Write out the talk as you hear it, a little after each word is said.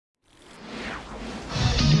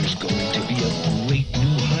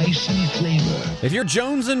fizzy flavor. If you're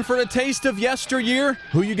jonesing for a taste of yesteryear,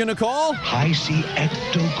 who you gonna call? Hi-C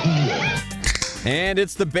Ecto Cooler. And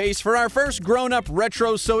it's the base for our first grown-up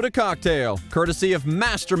retro soda cocktail, courtesy of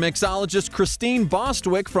master mixologist Christine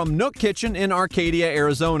Bostwick from Nook Kitchen in Arcadia,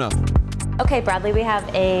 Arizona. Okay, Bradley, we have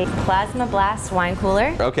a Plasma Blast wine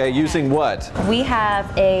cooler. Okay, using what? We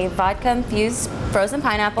have a vodka-infused frozen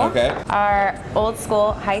pineapple. Okay. Our old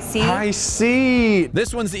school Hi-C. Hi-C!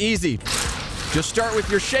 This one's easy. Just start with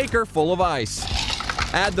your shaker full of ice.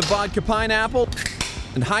 Add the vodka pineapple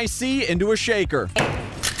and Hi-C into a shaker.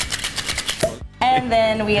 And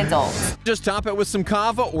then we adult. Just top it with some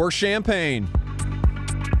cava or champagne.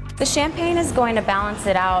 The champagne is going to balance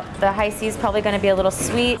it out. The Hi-C is probably going to be a little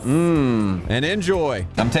sweet. And enjoy.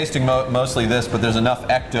 I'm tasting mostly this, but there's enough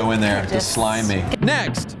ecto in there to slime me.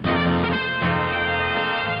 Next.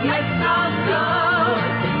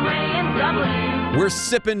 We're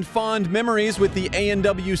sipping fond memories with the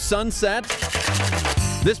A&W Sunset.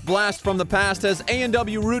 This blast from the past has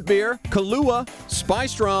A&W root beer, Kahlua,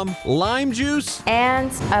 spiced rum, lime juice,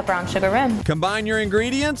 and a brown sugar rim. Combine your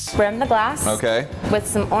ingredients. Rim the glass. Okay. With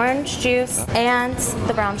some orange juice and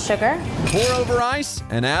the brown sugar. Pour over ice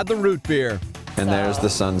and add the root beer. And there's the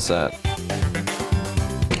Sunset.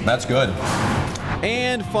 That's good.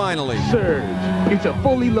 And finally, Surge. It's a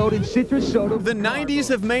fully loaded citrus soda. The 90s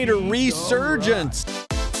have made a resurgence.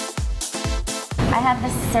 I have the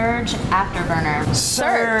Surge Afterburner.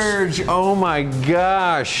 Surge! Oh my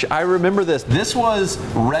gosh, I remember this. This was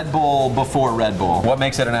Red Bull before Red Bull. What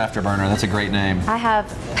makes it an afterburner? That's a great name. I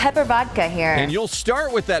have pepper vodka here. And you'll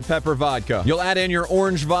start with that pepper vodka. You'll add in your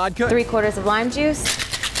orange vodka. 3/4 of lime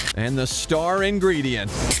juice. And the star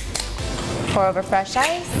ingredient. Pour over fresh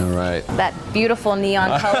ice. All right. That beautiful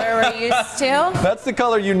neon color we're used to. That's the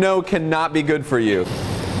color you know cannot be good for you.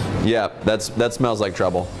 Yeah, that smells like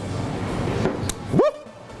trouble.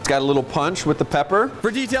 It's got a little punch with the pepper.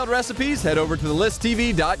 For detailed recipes, head over to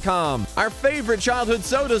thelisttv.com. Our favorite childhood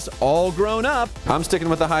sodas, all grown up. I'm sticking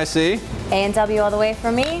with the Hi-C. A&W all the way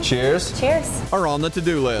for me. Cheers. Cheers. Are on the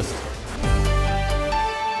to-do list.